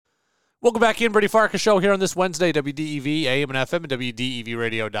Welcome back in, Brady Farkas Show here on this Wednesday, WDEV, AM and FM, and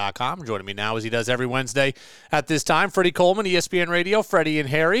WDEVradio.com. Joining me now, as he does every Wednesday at this time, Freddie Coleman, ESPN Radio, Freddie and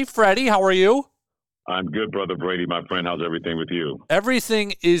Harry. Freddie, how are you? I'm good, Brother Brady, my friend. How's everything with you?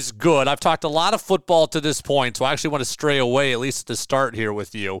 Everything is good. I've talked a lot of football to this point, so I actually want to stray away, at least at the start here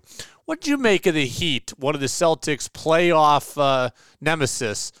with you. What did you make of the Heat, one of the Celtics' playoff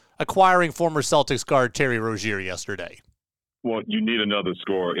nemesis, acquiring former Celtics guard Terry Rozier yesterday? Well, you need another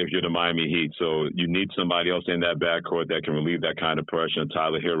scorer if you're the Miami Heat. So you need somebody else in that backcourt that can relieve that kind of pressure,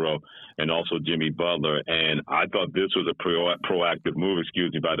 Tyler Hero and also Jimmy Butler. And I thought this was a proactive move,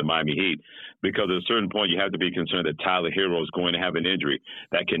 by the Miami Heat, because at a certain point you have to be concerned that Tyler Hero is going to have an injury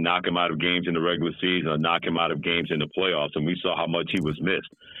that can knock him out of games in the regular season or knock him out of games in the playoffs. And we saw how much he was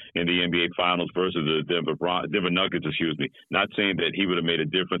missed in the NBA Finals versus the Denver Nuggets, Not saying that he would have made a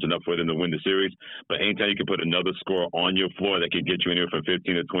difference enough for them to win the series, but anytime you can put another scorer on your floor that can get you anywhere from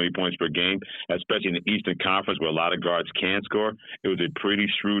 15 to 20 points per game, especially in the Eastern Conference where a lot of guards can score, it was a pretty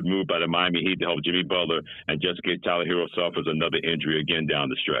shrewd move by the Miami Heat to help Jimmy Butler and just get Tyler Hero suffers another injury again down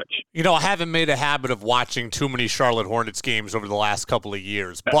the stretch. You know, I haven't made a habit of watching too many Charlotte Hornets games over the last couple of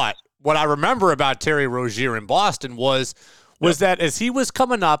years, but what I remember about Terry Rozier in Boston was that as he was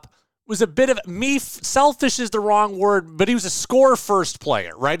coming up, was a bit of selfish is the wrong word, but he was a score-first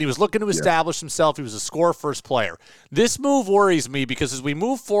player, right? He was looking to establish himself. He was a score-first player. This move worries me because as we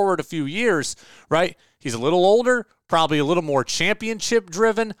move forward a few years, right, he's a little older, probably a little more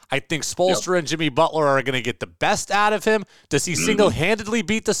championship-driven. I think Spoelstra and Jimmy Butler are going to get the best out of him. Does he single-handedly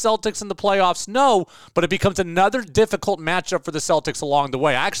beat the Celtics in the playoffs? No, but it becomes another difficult matchup for the Celtics along the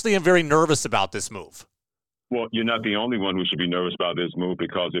way. I actually am very nervous about this move. Well, you're not the only one who should be nervous about this move,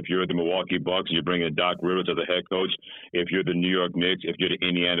 because if you're the Milwaukee Bucks, you're bringing Doc Rivers as a head coach. If you're the New York Knicks, if you're the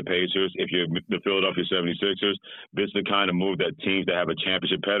Indiana Pacers, if you're the Philadelphia 76ers, this is the kind of move that teams that have a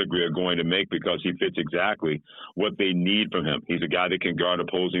championship pedigree are going to make, because he fits exactly what they need from him. He's a guy that can guard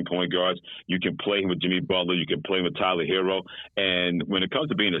opposing point guards. You can play him with Jimmy Butler. You can play him with Tyler Hero. And when it comes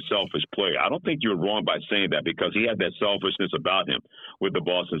to being a selfish player, I don't think you're wrong by saying that, because he had that selfishness about him with the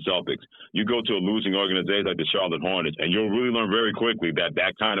Boston Celtics. You go to a losing organization like the Charlotte Hornets, and you'll really learn very quickly that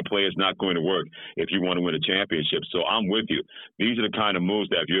that kind of play is not going to work if you want to win a championship. So I'm with you. These are the kind of moves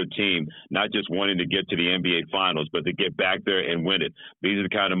that if you're a team, not just wanting to get to the NBA Finals, but to get back there and win it, these are the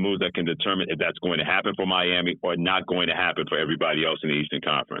kind of moves that can determine if that's going to happen for Miami or not going to happen for everybody else in the Eastern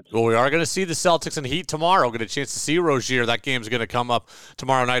Conference. Well, we are going to see the Celtics and Heat tomorrow. Get a chance to see Rozier. That game's going to come up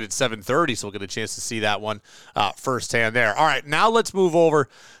tomorrow night at 7:30, so we'll get a chance to see that one firsthand there. All right, now let's move over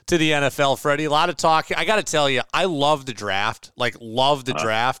to the NFL, Freddie. A lot of talk. I got to tell you, I love the draft,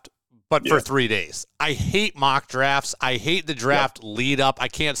 but for 3 days. I hate mock drafts. I hate the draft lead up. I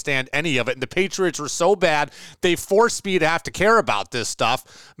can't stand any of it. And the Patriots were so bad, they forced me to have to care about this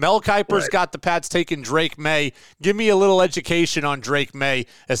stuff. Mel Kiper's got the Pats taking Drake May. Give me a little education on Drake May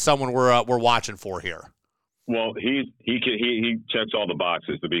as someone we're watching for here. Well, he checks all the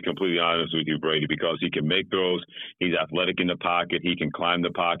boxes, to be completely honest with you, Brady, because he can make throws. He's athletic in the pocket. He can climb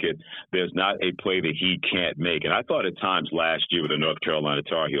the pocket. There's not a play that he can't make. And I thought at times last year with the North Carolina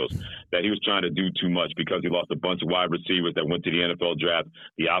Tar Heels that he was trying to do too much, because he lost a bunch of wide receivers that went to the NFL draft.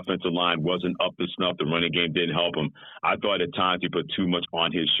 The offensive line wasn't up to snuff. The running game didn't help him. I thought at times he put too much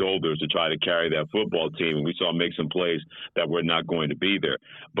on his shoulders to try to carry that football team, and we saw him make some plays that were not going to be there.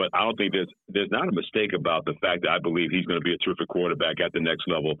 But I don't think there's not a mistake about the fact that I believe he's going to be a terrific quarterback at the next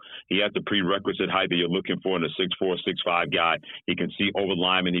level. He has the prerequisite height that you're looking for in a 6'4", 6'5" guy. He can see over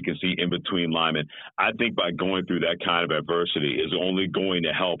linemen. He can see in between linemen. I think by going through that kind of adversity is only going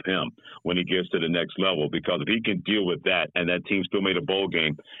to help him when he gets to the next level, because if he can deal with that and that team still made a bowl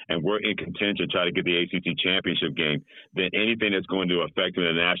game and we're in contention to try to get the ACC championship game, then anything that's going to affect him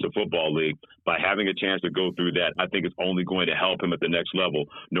in the National Football League, by having a chance to go through that, I think it's only going to help him at the next level,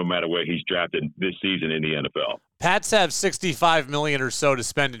 no matter where he's drafted this season in the NFL. Pats have $65 million or so to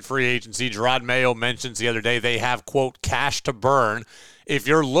spend in free agency. Gerard Mayo mentions the other day they have, quote, cash to burn. If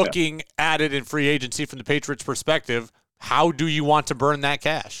you're looking at it in free agency from the Patriots' perspective, how do you want to burn that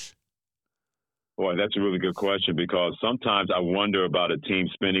cash? Boy, that's a really good question, because sometimes I wonder about a team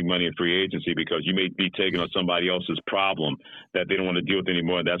spending money in free agency because you may be taking on somebody else's problem that they don't want to deal with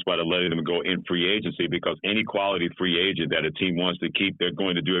anymore. And that's why they're letting them go in free agency, because any quality free agent that a team wants to keep, they're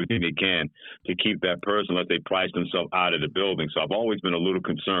going to do everything they can to keep that person unless they price themselves out of the building. So I've always been a little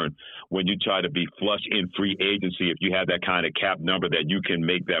concerned when you try to be flush in free agency, if you have that kind of cap number that you can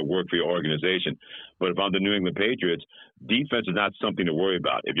make that work for your organization. But if I'm the New England Patriots, defense is not something to worry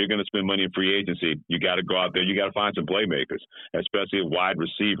about. If you're going to spend money in free agency, you got to go out there. You got to find some playmakers, especially a wide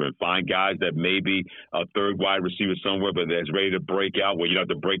receiver, and find guys that may be a third wide receiver somewhere, but that's ready to break out where you don't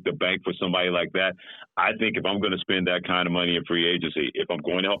have to break the bank for somebody like that. I think if I'm going to spend that kind of money in free agency, if I'm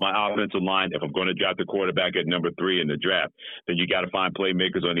going to help my offensive line, if I'm going to draft a quarterback at number 3 in the draft, then you got to find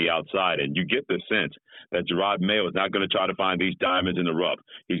playmakers on the outside. And you get the sense that Gerard Mayo is not going to try to find these diamonds in the rough.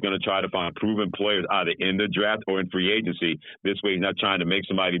 He's going to try to find proven players either in the draft or in free agency. This way, he's not trying to make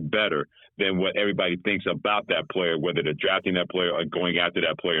somebody better than what everybody thinks about that player, whether they're drafting that player or going after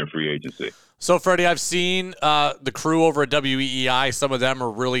that player in free agency. So, Freddie, I've seen the crew over at WEEI. Some of them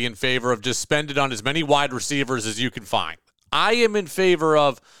are really in favor of just spend it on as many wide receivers as you can find. I am in favor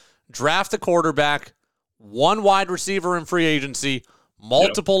of draft a quarterback, 1 wide receiver in free agency,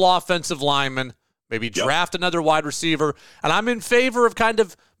 multiple offensive linemen, maybe draft another wide receiver. And I'm in favor of kind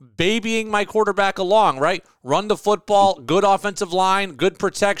of babying my quarterback along, right? Run the football, good offensive line, good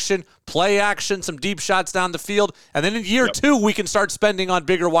protection, play action, some deep shots down the field. And then in year 2, we can start spending on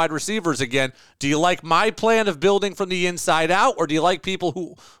bigger wide receivers again. Do you like my plan of building from the inside out, or do you like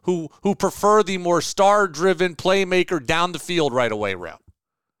people who prefer the more star-driven playmaker down the field right away route?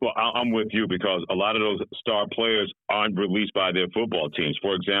 Well, I'm with you because a lot of those star players aren't released by their football teams.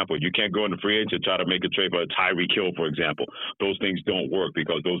 For example, you can't go into free agency and try to make a trade for a Tyreek Hill, for example. Those things don't work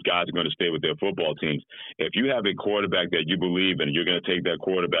because those guys are going to stay with their football teams. If you have a quarterback that you believe in, you're going to take that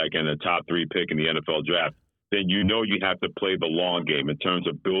quarterback in the top 3 pick in the NFL draft, then you know you have to play the long game in terms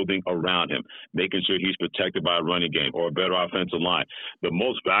of building around him, making sure he's protected by a running game or a better offensive line. The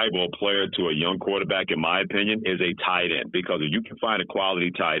most valuable player to a young quarterback, in my opinion, is a tight end, because if you can find a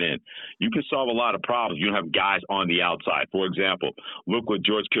quality tight end, you can solve a lot of problems. You don't have guys on the outside. For example, look what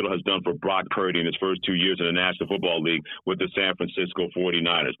George Kittle has done for Brock Purdy in his first 2 years in the National Football League with the San Francisco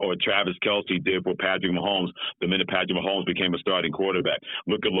 49ers, or Travis Kelce did for Patrick Mahomes the minute Patrick Mahomes became a starting quarterback.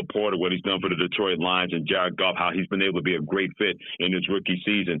 Look at Laporta, what he's done for the Detroit Lions, and Jared Goff, how he's been able to be a great fit in his rookie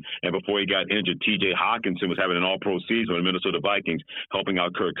season. And before he got injured, TJ Hawkinson was having an all-pro season with the Minnesota Vikings, helping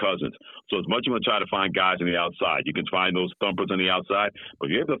out Kirk Cousins. So as much as you want to try to find guys on the outside, you can find those thumpers on the outside, but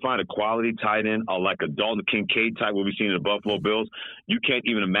if you're able to find a quality tight end, or like a Dalton Kincaid type what we've seen in the Buffalo Bills, you can't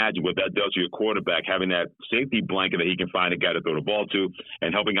even imagine what that does to your quarterback, having that safety blanket that he can find a guy to throw the ball to,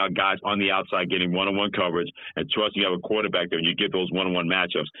 and helping out guys on the outside getting one-on-one coverage, and trusting you have a quarterback there, and you get those one-on-one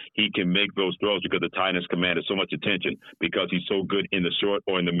matchups, he can make those throws because the tight end's commanded so much attention because he's so good in the short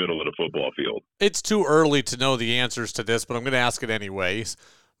or in the middle of the football field. It's too early to know the answers to this, but I'm going to ask it anyways.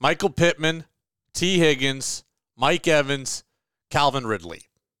 Michael Pittman, T. Higgins, Mike Evans, Calvin Ridley.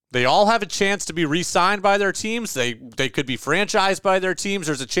 They all have a chance to be re-signed by their teams. They could be franchised by their teams.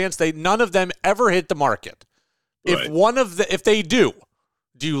 There's a chance none of them ever hit the market. Right. If they do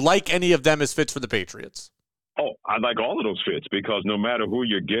you like any of them as fits for the Patriots? Oh, I like all of those fits because no matter who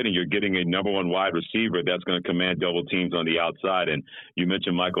you're getting a number 1 wide receiver that's going to command double teams on the outside. And you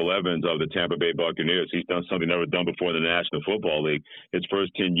mentioned Michael Evans of the Tampa Bay Buccaneers. He's done something never done before in the National Football League. His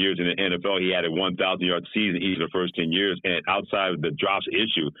first 10 years in the NFL, he had a 1,000-yard season each of the first 10 years. And outside of the drops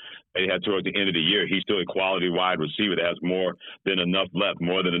issue that he had towards the end of the year, he's still a quality wide receiver that has more than enough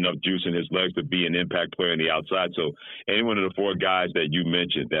juice in his legs to be an impact player on the outside. So any one of the 4 guys that you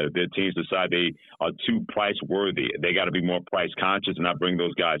mentioned, that if their teams decide they are too price worthy, they got to be more price conscious and not bring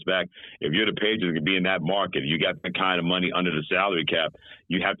those guys back. If you're the Patriots and be in that market, you got that kind of money under the salary cap,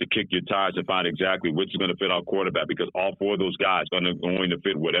 you have to kick your tires and find exactly which is going to fit our quarterback, because all 4 of those guys are going to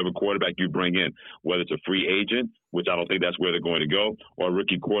fit whatever quarterback you bring in, whether it's a free agent, which I don't think that's where they're going to go, or a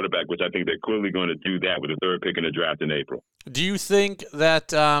rookie quarterback, which I think they're clearly going to do that with the 3rd pick in the draft in April. Do you think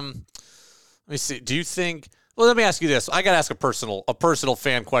that well, let me ask you this. I got to ask a personal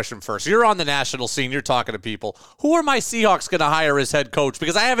fan question first. You're on the national scene. You're talking to people. Who are my Seahawks going to hire as head coach?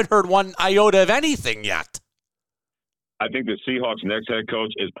 Because I haven't heard one iota of anything yet. I think the Seahawks' next head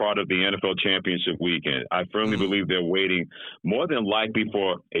coach is part of the NFL championship weekend. I firmly believe they're waiting more than likely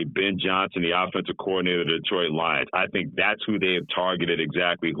for a Ben Johnson, the offensive coordinator of the Detroit Lions. I think that's who they have targeted,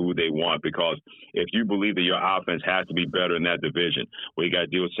 exactly who they want, because if you believe that your offense has to be better in that division, where you got to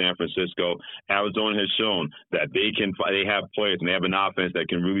deal with San Francisco, Arizona has shown that they have players and they have an offense that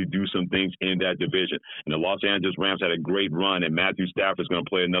can really do some things in that division. And the Los Angeles Rams had a great run, and Matthew Stafford's going to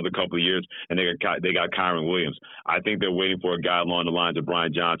play another couple of years, and they got Kyron Williams. I think they're they're waiting for a guy along the lines of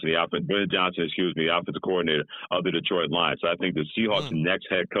Brennan Johnson, the offensive coordinator of the Detroit Lions. So I think the Seahawks' next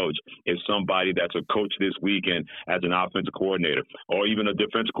head coach is somebody that's a coach this weekend as an offensive coordinator, or even a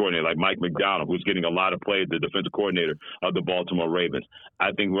defensive coordinator like Mike McDonald, who's getting a lot of play, the defensive coordinator of the Baltimore Ravens.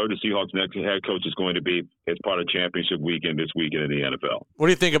 I think where the Seahawks' next head coach is going to be is part of championship weekend this weekend in the NFL. What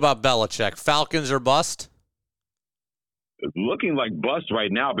do you think about Belichick? Falcons or bust? It's looking like bust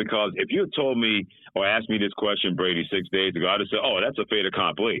right now, because if you had told me or asked me this question, Brady, 6 days ago, I'd have said, oh, that's a fait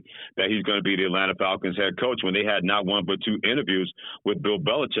accompli, that he's going to be the Atlanta Falcons head coach, when they had not one but two interviews with Bill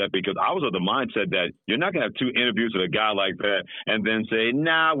Belichick, because I was of the mindset that you're not going to have two interviews with a guy like that and then say,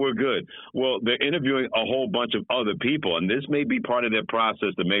 nah, we're good. Well, they're interviewing a whole bunch of other people, and this may be part of their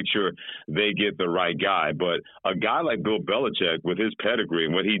process to make sure they get the right guy. But a guy like Bill Belichick, with his pedigree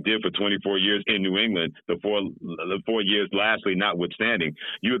and what he did for 24 years in New England, the four years lastly notwithstanding,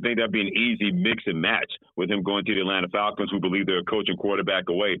 you would think that'd be an easy mix and match with him going to the Atlanta Falcons, who believe they're a coach and quarterback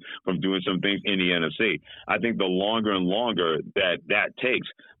away from doing some things in the NFC. I think the longer and longer that takes,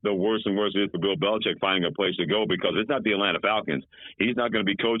 the worse and worse it is for Bill Belichick finding a place to go, because it's not the Atlanta Falcons. He's not going to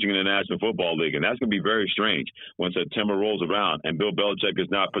be coaching in the National Football League, and that's going to be very strange when September rolls around and Bill Belichick is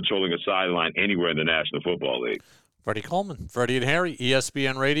not patrolling a sideline anywhere in the National Football League. Freddie Coleman, Freddie and Harry,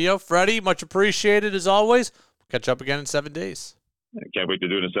 ESPN Radio. Freddie, much appreciated as always. We'll catch up again in 7 days. I can't wait to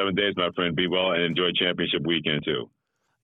do it in 7 days, my friend. Be well and enjoy championship weekend, too.